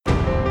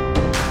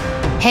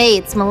Hey,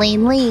 it's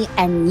Melaine Lee,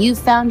 and you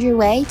found your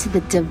way to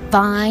the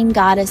Divine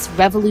Goddess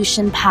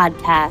Revolution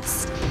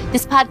podcast.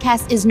 This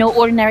podcast is no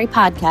ordinary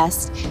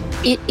podcast.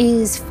 It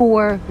is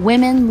for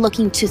women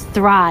looking to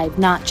thrive,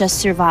 not just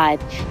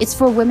survive. It's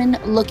for women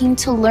looking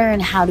to learn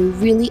how to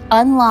really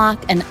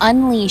unlock and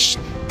unleash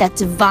that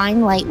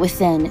divine light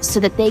within so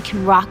that they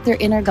can rock their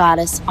inner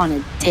goddess on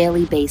a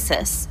daily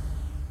basis.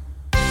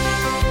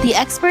 The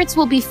experts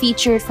will be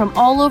featured from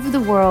all over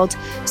the world,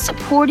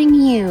 supporting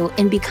you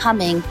in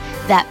becoming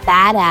that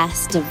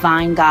badass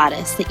divine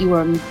goddess that you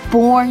were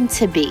born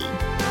to be.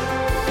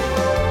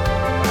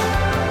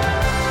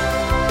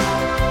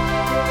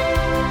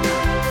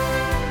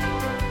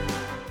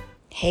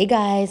 Hey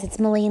guys, it's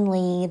Melaine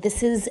Lee.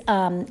 This is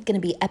going to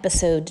be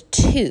episode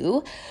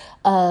 2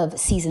 of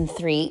season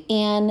 3.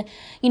 And,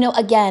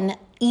 again,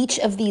 each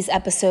of these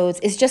episodes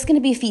is just going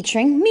to be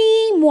featuring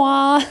me,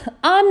 moi.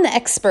 I'm the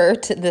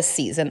expert this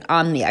season.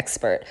 I'm the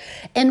expert.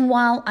 And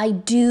while I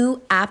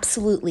do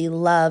absolutely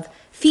love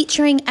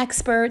featuring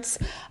experts,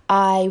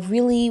 I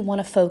really want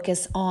to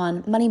focus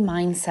on money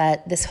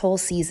mindset this whole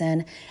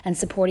season and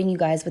supporting you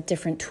guys with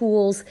different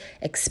tools,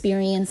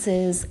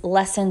 experiences,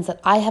 lessons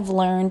that I have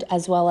learned,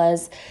 as well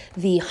as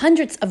the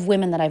hundreds of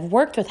women that I've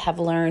worked with have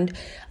learned,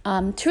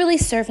 to really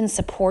serve and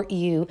support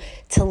you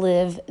to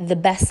live the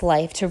best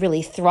life, to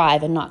really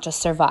thrive and not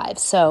just survive.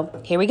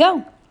 So here we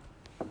go.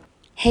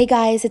 Hey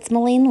guys, it's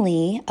Melaine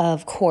Lee,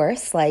 of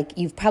course, like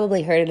you've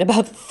probably heard it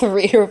about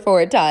 3 or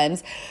 4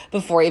 times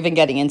before even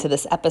getting into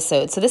this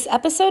episode. So this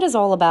episode is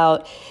all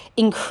about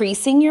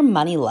increasing your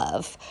money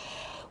love.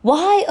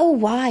 Why, oh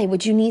why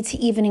would you need to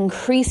even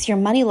increase your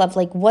money love?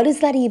 Like, what does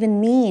that even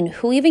mean?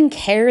 Who even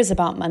cares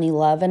about money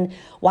love? And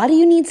why do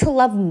you need to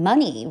love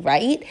money,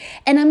 right?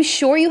 And I'm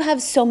sure you have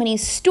so many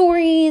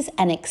stories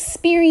and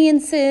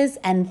experiences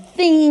and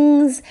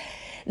things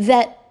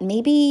that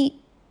maybe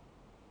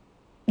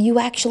you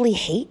actually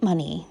hate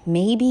money.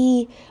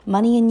 Maybe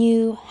money and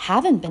you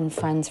haven't been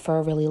friends for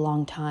a really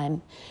long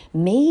time.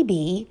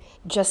 Maybe,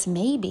 just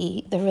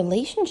maybe, the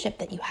relationship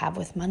that you have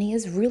with money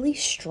is really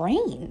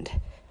strained.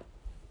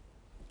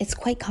 It's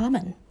quite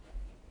common.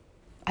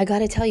 I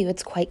gotta tell you,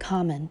 it's quite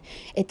common.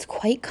 It's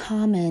quite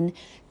common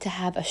to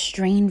have a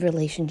strained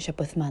relationship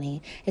with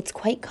money. It's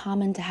quite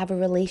common to have a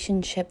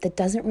relationship that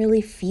doesn't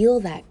really feel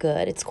that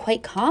good. It's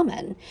quite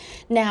common.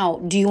 Now,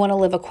 do you want to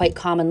live a quite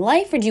common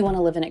life, or do you want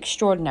to live an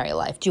extraordinary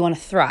life? Do you want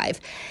to thrive?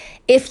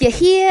 If you're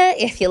here,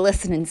 if you're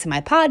listening to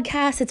my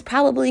podcast, it's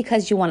probably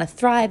because you want to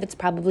thrive. It's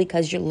probably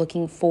because you're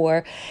looking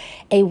for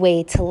a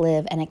way to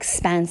live an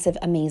expansive,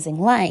 amazing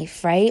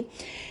life, right?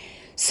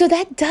 So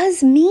that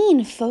does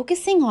mean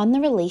focusing on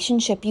the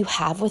relationship you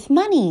have with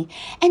money.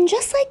 And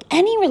just like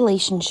any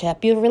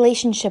relationship, your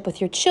relationship with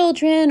your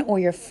children or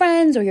your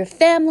friends or your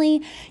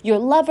family, your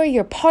lover,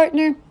 your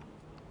partner,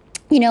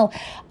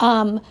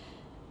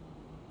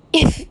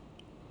 if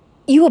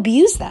you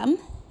abuse them,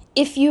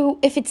 if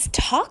it's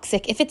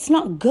toxic, if it's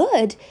not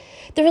good,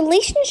 the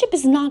relationship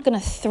is not going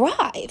to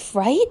thrive,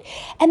 right?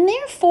 And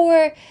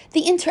therefore,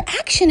 the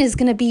interaction is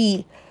going to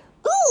be,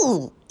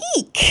 ooh,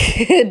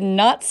 eek,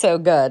 not so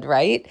good,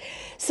 right?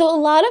 So a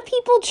lot of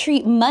people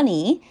treat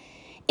money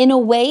in a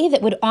way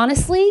that would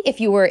honestly,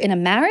 if you were in a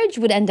marriage,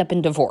 would end up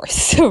in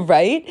divorce,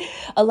 right?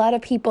 A lot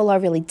of people are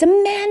really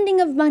demanding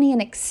of money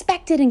and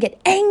expect it and get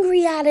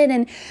angry at it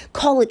and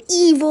call it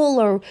evil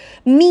or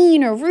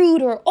mean or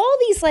rude or all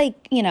these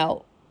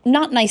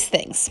not nice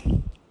things.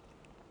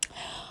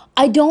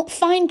 I don't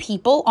find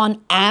people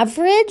on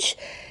average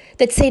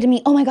that say to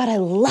me, oh my God, I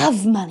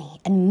love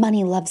money and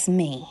money loves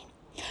me.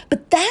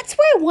 But that's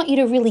where I want you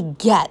to really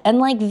get.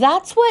 And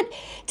that's what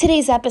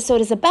today's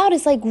episode is about,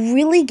 is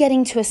really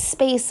getting to a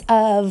space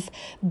of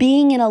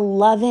being in a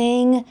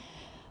loving,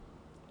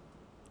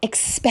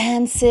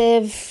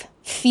 expansive,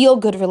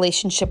 feel-good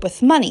relationship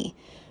with money.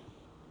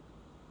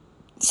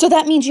 So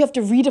that means you have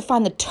to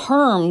redefine the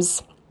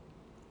terms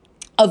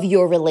of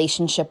your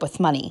relationship with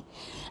money.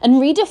 And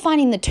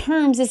redefining the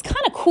terms is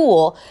kind of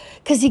cool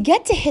because you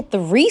get to hit the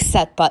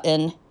reset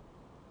button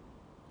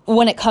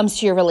when it comes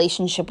to your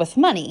relationship with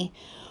money,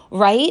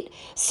 right?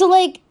 So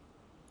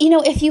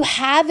if you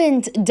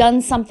haven't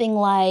done something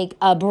like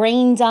a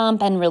brain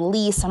dump and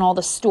release on all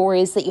the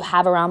stories that you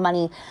have around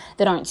money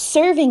that aren't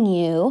serving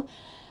you,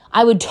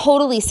 I would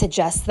totally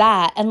suggest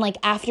that. And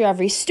after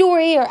every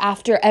story or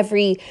after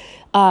every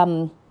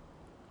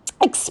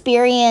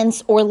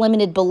experience or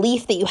limited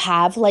belief that you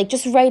have,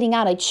 just writing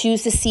out, I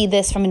choose to see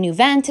this from a new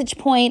vantage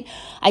point.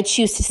 I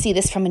choose to see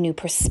this from a new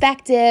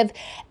perspective,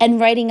 and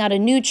writing out a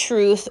new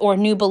truth or a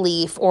new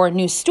belief or a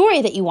new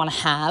story that you want to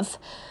have,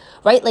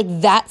 right?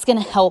 That's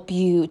going to help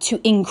you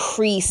to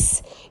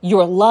increase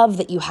your love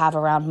that you have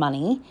around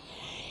money.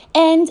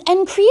 And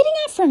creating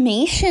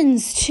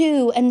affirmations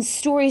too, and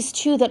stories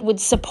too, that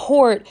would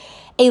support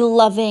a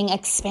loving,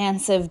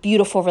 expansive,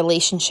 beautiful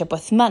relationship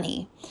with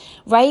money,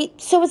 right?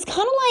 So it's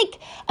kind of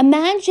like,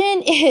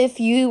 imagine if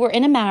you were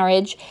in a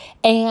marriage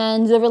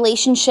and the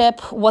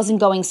relationship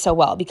wasn't going so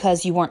well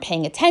because you weren't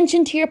paying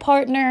attention to your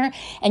partner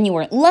and you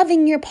weren't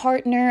loving your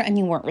partner and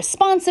you weren't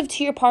responsive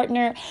to your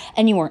partner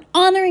and you weren't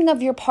honoring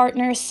of your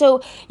partner.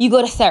 So you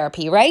go to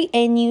therapy, right?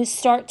 And you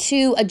start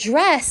to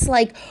address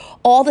like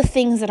all the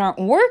things that aren't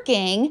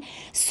working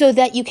so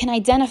that you can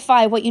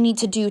identify what you need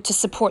to do to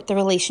support the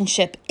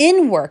relationship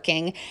in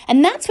working.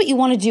 And that's what you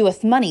want to do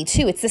with money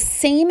too. It's the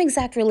same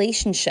exact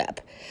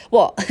relationship.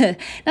 Well,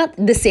 not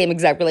the same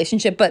exact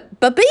relationship, but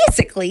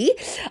basically,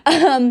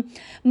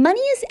 money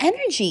is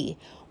energy.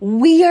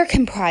 We are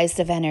comprised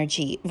of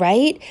energy,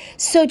 right?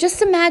 So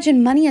just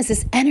imagine money as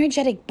this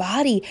energetic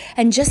body,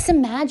 and just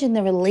imagine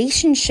the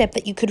relationship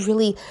that you could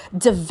really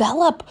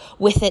develop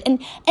with it.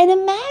 And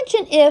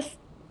imagine if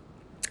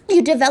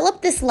you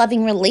develop this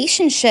loving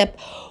relationship,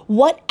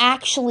 what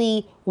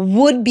actually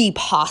would be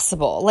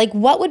possible? Like,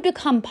 what would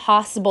become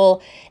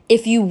possible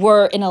if you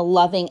were in a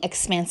loving,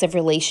 expansive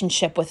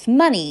relationship with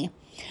money?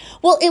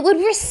 Well, it would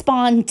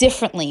respond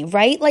differently,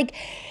 right? Like,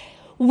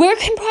 we're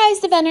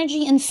comprised of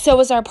energy, and so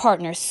is our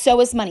partner,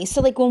 so is money.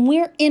 So like when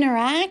we're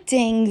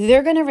interacting,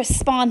 they're going to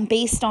respond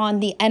based on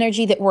the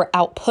energy that we're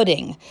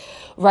outputting,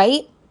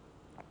 right?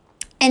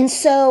 And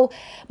so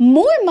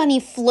more money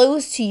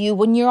flows to you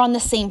when you're on the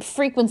same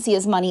frequency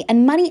as money.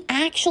 And money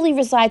actually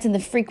resides in the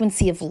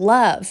frequency of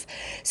love.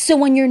 So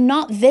when you're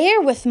not there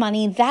with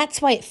money,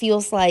 that's why it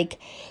feels like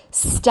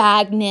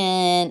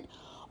stagnant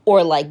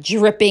or like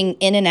dripping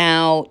in and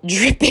out,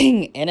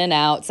 dripping in and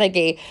out. It's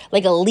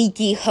like a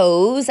leaky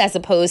hose as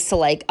opposed to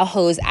like a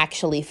hose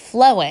actually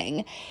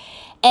flowing.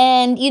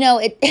 And, you know,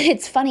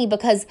 it's funny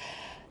because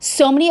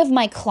so many of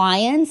my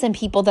clients and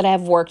people that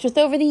I've worked with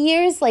over the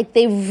years, like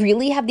they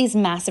really have these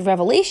massive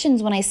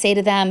revelations when I say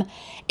to them,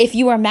 if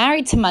you are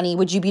married to money,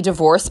 would you be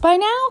divorced by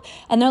now?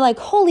 And they're like,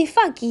 holy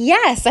fuck,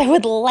 yes, I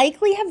would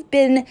likely have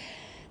been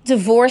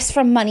divorced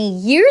from money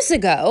years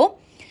ago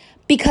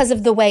because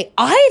of the way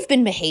I've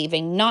been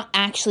behaving, not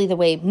actually the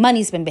way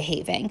money's been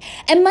behaving.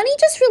 And money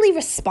just really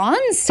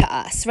responds to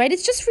us, right?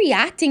 It's just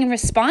reacting and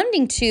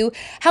responding to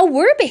how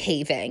we're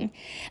behaving.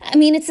 I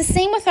mean, it's the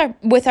same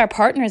with our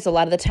partners a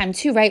lot of the time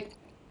too, right?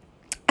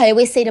 I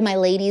always say to my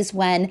ladies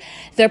when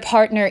their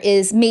partner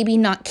is maybe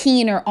not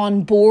keen or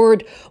on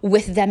board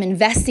with them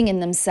investing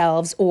in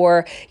themselves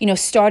or, you know,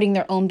 starting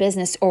their own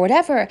business or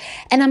whatever.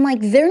 And I'm like,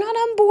 they're not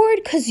on board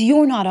because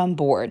you're not on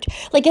board.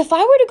 Like if I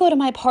were to go to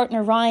my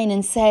partner, Ryan,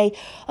 and say,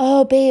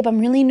 oh, babe, I'm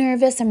really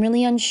nervous. I'm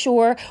really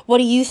unsure. What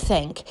do you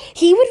think?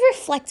 He would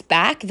reflect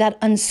back that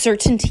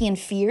uncertainty and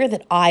fear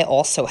that I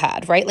also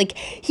had, right? Like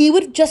he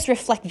would just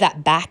reflect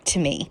that back to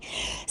me.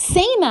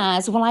 Same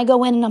as when I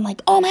go in and I'm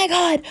like, oh my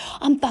God,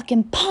 I'm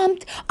fucking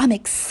pumped, I'm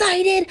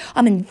excited,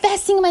 I'm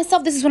investing in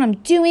myself, this is what I'm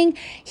doing.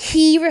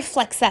 He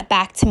reflects that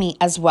back to me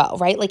as well,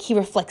 right? Like he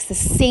reflects the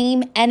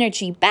same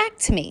energy back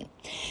to me.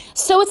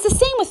 So it's the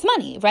same with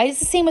money, right? It's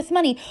the same with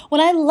money. When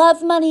I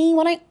love money,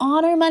 when I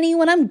honor money,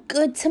 when I'm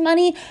good to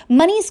money,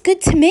 money's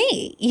good to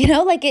me, you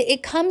know, like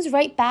it comes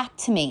right back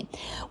to me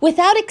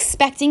without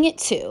expecting it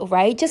to,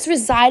 right? Just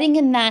residing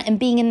in that and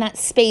being in that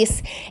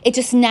space, it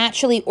just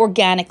naturally,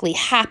 organically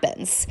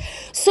happens.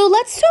 So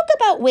let's talk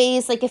about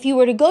ways, like if you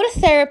were to go to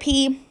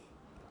therapy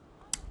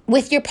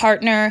with your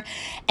partner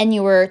and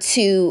you were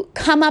to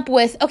come up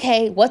with,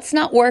 okay, what's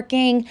not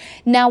working?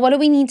 Now, what do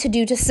we need to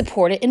do to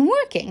support it in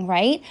working,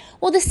 right?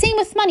 Well, the same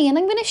with money. And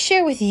I'm going to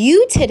share with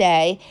you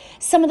today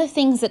some of the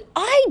things that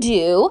I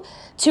do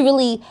to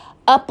really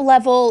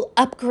up-level,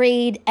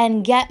 upgrade,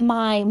 and get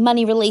my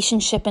money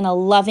relationship in a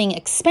loving,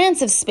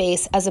 expansive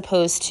space as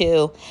opposed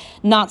to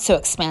not so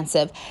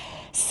expansive.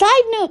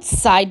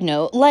 Side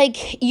note,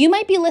 like you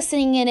might be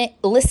listening in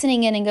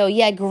and go,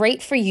 yeah,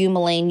 great for you,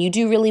 Melaine. You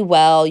do really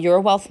well. You're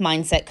a wealth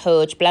mindset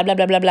coach, blah, blah,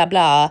 blah, blah, blah,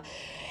 blah.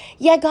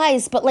 Yeah,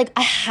 guys, but like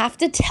I have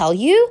to tell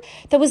you,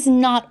 that was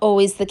not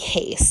always the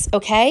case,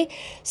 okay?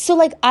 So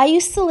like I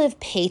used to live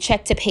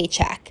paycheck to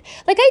paycheck.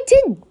 Like I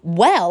did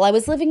well. I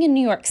was living in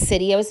New York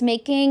City. I was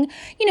making,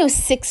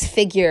 six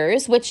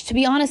figures, which to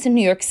be honest in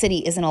New York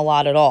City isn't a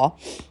lot at all.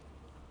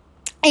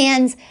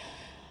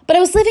 But I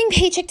was living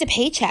paycheck to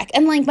paycheck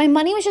and like my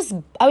money was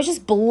I was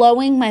just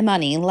blowing my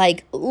money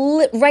like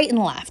right and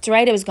left,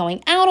 right? I was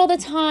going out all the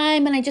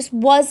time and I just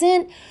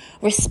wasn't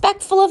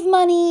respectful of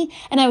money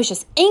and I was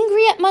just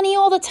angry at money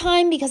all the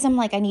time because I'm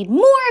like, I need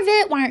more of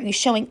it. Why aren't you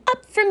showing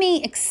up for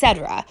me,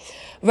 etc.,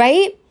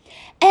 right?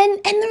 And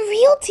the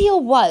real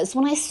deal was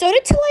when I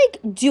started to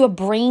like do a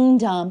brain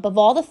dump of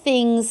all the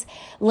things,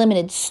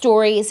 limited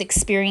stories,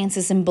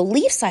 experiences, and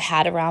beliefs I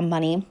had around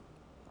money,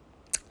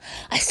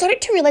 I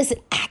started to realize that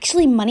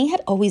actually money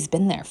had always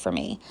been there for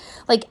me.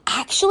 Like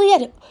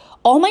actually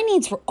all my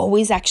needs were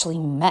always actually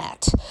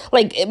met.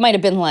 Like it might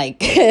have been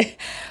like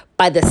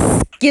by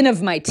the skin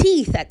of my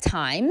teeth at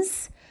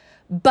times,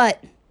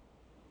 but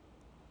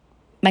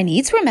my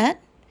needs were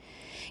met.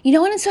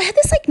 And so I had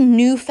this like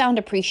newfound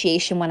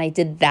appreciation when I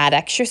did that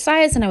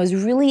exercise and I was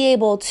really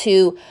able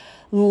to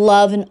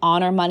love and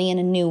honor money in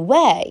a new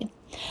way.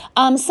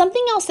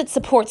 Something else that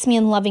supports me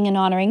in loving and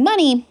honoring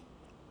money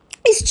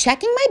is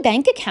checking my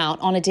bank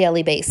account on a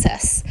daily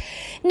basis.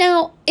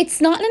 Now,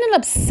 it's not in an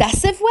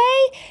obsessive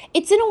way.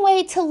 It's in a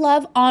way to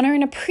love, honor,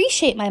 and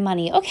appreciate my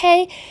money.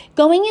 Okay,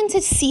 going in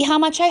to see how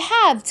much I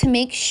have, to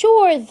make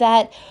sure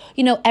that,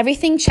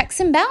 everything checks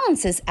and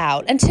balances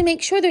out, and to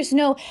make sure there's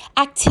no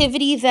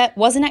activity that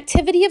was an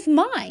activity of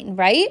mine,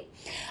 right?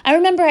 I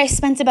remember I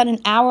spent about an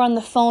hour on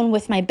the phone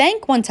with my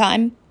bank one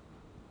time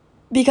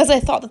because I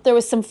thought that there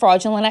was some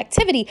fraudulent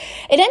activity.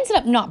 It ended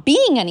up not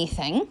being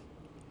anything.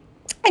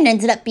 It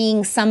ended up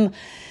being some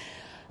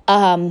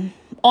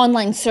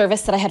online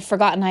service that I had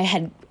forgotten I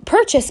had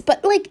purchased.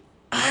 But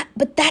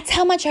but that's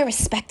how much I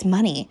respect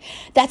money.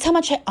 That's how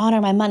much I honor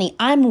my money.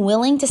 I'm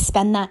willing to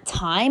spend that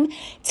time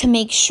to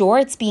make sure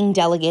it's being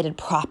delegated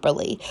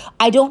properly.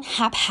 I don't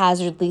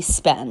haphazardly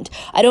spend.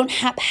 I don't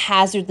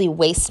haphazardly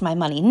waste my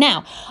money.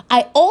 Now,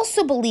 I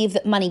also believe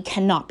that money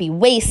cannot be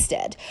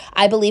wasted.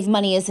 I believe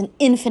money is an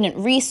infinite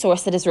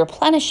resource that is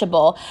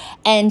replenishable,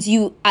 and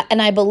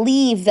I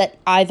believe that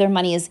either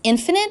money is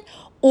infinite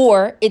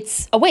or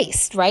it's a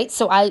waste, right?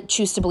 So I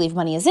choose to believe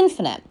money is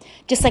infinite,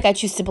 just like I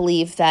choose to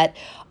believe that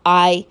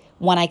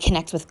when I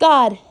connect with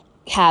God,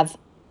 have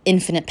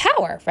infinite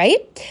power, right?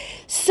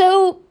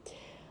 So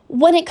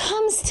when it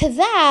comes to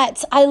that,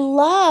 I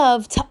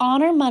love to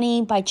honor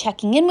money by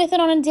checking in with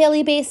it on a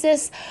daily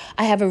basis.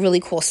 I have a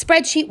really cool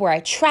spreadsheet where I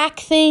track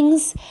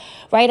things,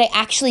 right? I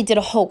actually did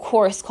a whole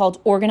course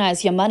called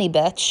Organize Your Money,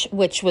 Bitch,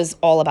 which was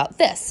all about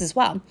this as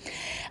well.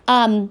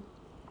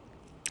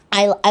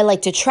 I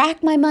like to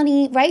track my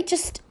money, right?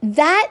 Just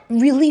that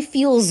really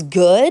feels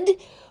good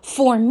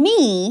for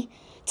me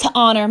to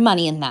honor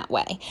money in that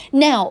way.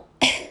 Now,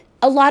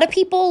 a lot of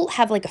people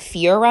have a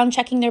fear around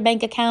checking their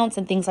bank accounts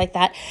and things like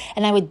that.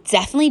 And I would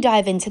definitely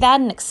dive into that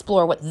and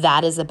explore what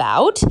that is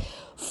about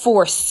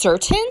for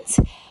certain.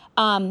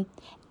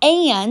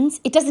 And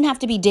it doesn't have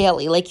to be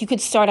daily. You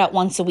could start out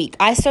once a week.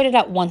 I started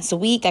out once a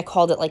week. I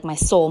called it my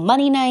soul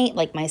money night,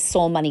 my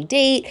soul money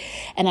date.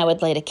 And I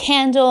would light a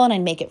candle and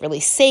I'd make it really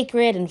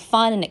sacred and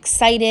fun and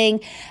exciting.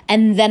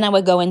 And then I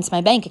would go into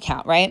my bank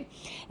account, right?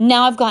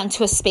 Now I've gotten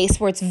to a space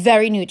where it's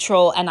very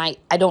neutral and I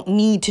don't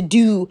need to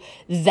do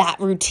that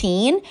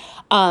routine.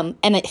 And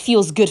it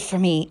feels good for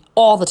me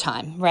all the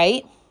time,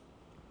 right?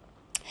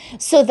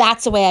 So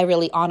that's the way I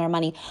really honor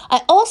money.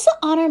 I also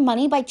honor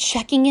money by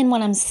checking in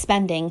when I'm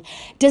spending.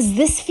 Does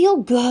this feel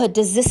good?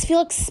 Does this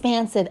feel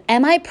expansive?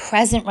 Am I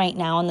present right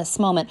now in this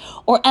moment?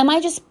 Or am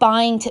I just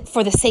buying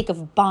for the sake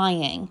of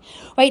buying,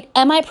 right?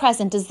 Am I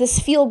present? Does this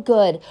feel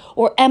good?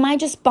 Or am I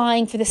just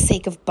buying for the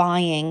sake of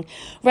buying,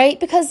 right?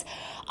 Because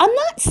I'm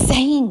not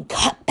saying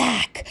cut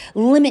back,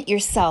 limit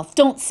yourself,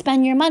 don't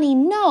spend your money.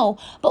 No,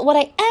 but what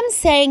I am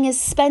saying is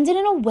spend it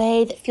in a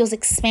way that feels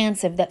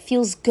expansive, that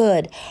feels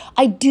good.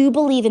 I do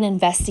believe in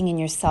investing in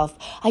yourself.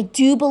 I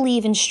do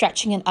believe in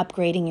stretching and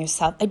upgrading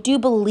yourself. I do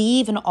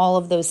believe in all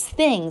of those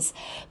things,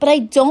 but I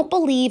don't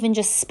believe in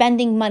just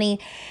spending money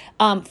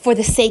for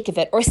the sake of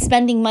it, or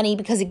spending money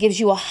because it gives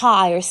you a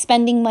high, or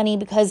spending money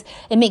because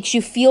it makes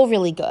you feel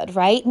really good,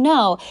 right?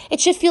 No,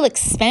 it should feel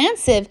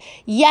expansive,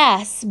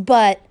 yes,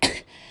 but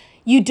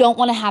you don't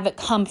want to have it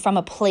come from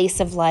a place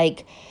of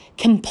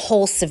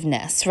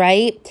compulsiveness,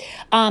 right?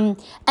 And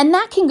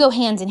that can go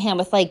hand in hand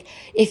with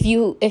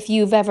if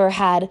you've ever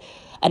had,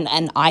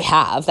 and I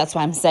have, that's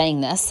why I'm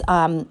saying this,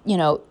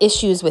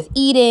 issues with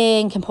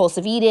eating,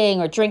 compulsive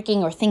eating or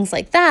drinking or things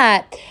like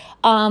that.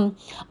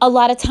 A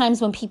lot of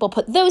times when people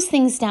put those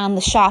things down,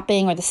 the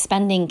shopping or the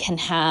spending can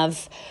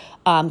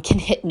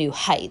hit new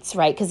heights,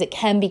 right? Because it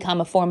can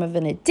become a form of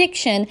an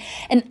addiction.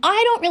 And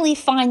I don't really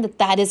find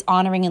that is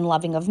honoring and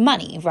loving of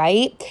money,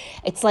 right?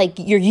 It's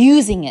you're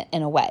using it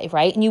in a way,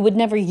 right? And you would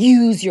never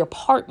use your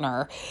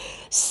partner.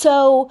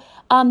 So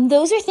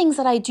those are things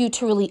that I do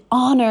to really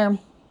honor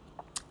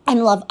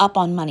and love up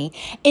on money.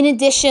 In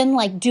addition,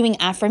 doing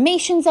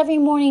affirmations every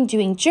morning,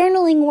 doing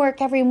journaling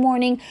work every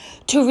morning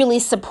to really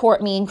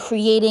support me in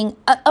creating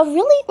a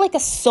really a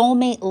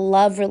soulmate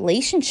love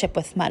relationship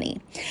with money.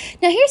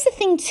 Now, here's the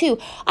thing too.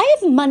 I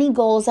have money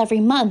goals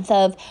every month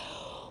of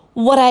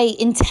what I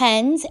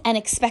intend and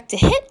expect to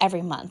hit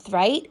every month,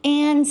 right?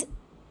 And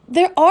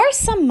there are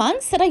some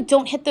months that I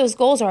don't hit those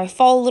goals or I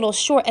fall a little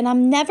short, and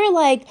I'm never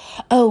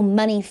oh,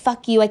 money,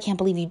 fuck you, I can't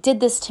believe you did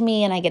this to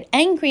me, and I get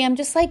angry. I'm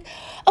just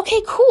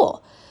okay,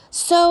 cool.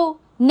 So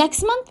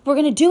next month, we're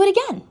going to do it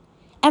again,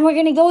 and we're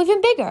going to go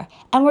even bigger,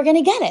 and we're going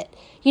to get it.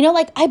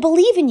 I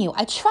believe in you.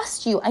 I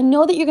trust you. I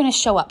know that you're going to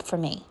show up for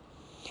me,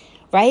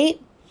 right?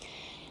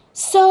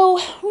 So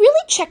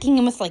really checking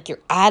in with your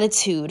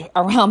attitude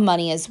around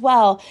money as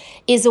well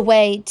is a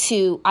way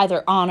to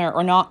either honor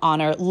or not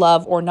honor,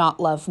 love or not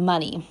love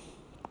money.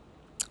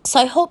 So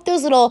I hope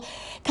those little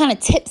kind of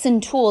tips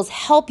and tools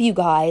help you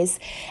guys.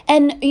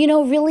 And,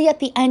 really at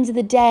the end of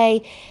the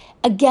day,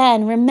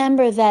 again,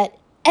 remember that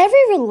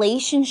every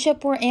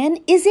relationship we're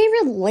in is a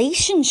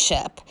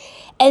relationship.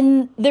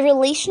 And the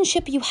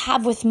relationship you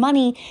have with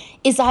money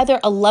is either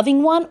a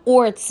loving one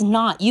or it's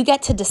not. You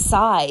get to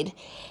decide.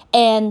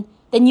 And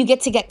then you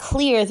get to get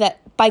clear that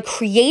by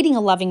creating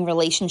a loving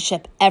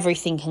relationship,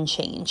 everything can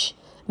change.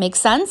 Make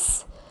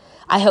sense?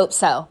 I hope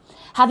so.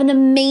 Have an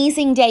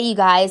amazing day, you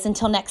guys.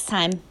 Until next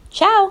time.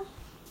 Ciao.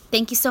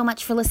 Thank you so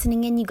much for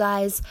listening in, you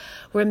guys.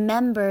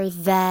 Remember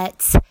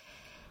that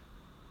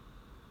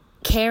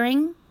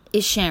caring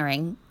is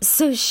sharing.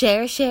 So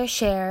share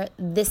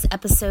this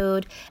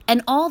episode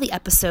and all the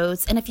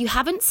episodes. And if you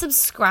haven't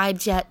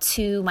subscribed yet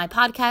to my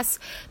podcast,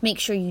 make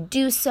sure you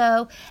do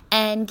so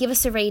and give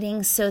us a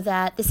rating so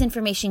that this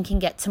information can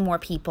get to more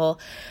people.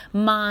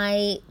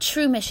 My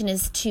true mission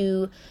is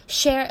to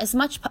share as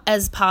much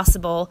as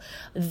possible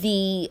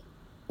the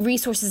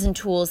resources and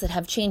tools that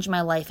have changed my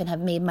life and have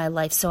made my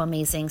life so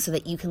amazing so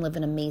that you can live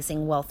an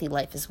amazing, wealthy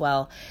life as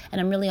well. And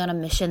I'm really on a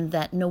mission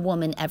that no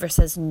woman ever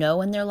says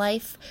no in their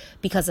life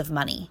because of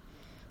money.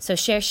 So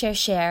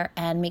share,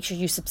 and make sure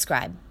you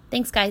subscribe.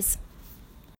 Thanks, guys.